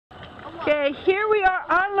Okay, here we are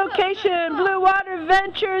on location, Blue Water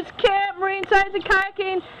Ventures Camp, Marine Science and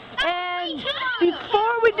Kayaking. And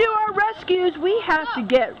before we do our rescues, we have to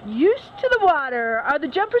get used to the water. Are the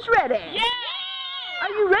jumpers ready? Yeah!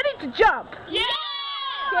 Are you ready to jump? Yeah!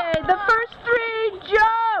 Okay, the first three,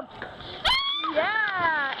 jump!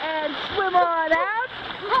 Yeah, and swim on out.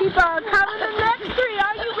 Keep on coming. The next three,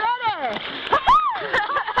 are you ready?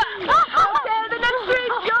 Okay, the next three,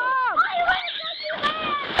 jump!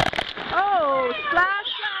 Oh, splash,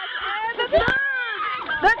 splash, and the third!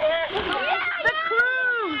 The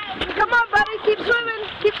Cruz! Come on, buddy, keep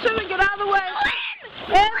swimming, get out of the way.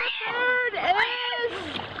 And the third is...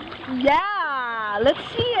 Yeah, let's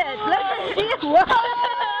see it. Whoa,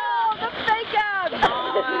 the fake out.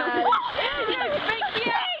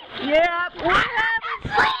 Yep, we're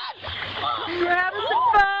having some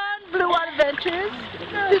fun. Blue Water Ventures,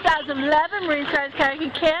 2011 Marine Science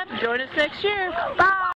Kayaking Camp. Join us next year. Bye.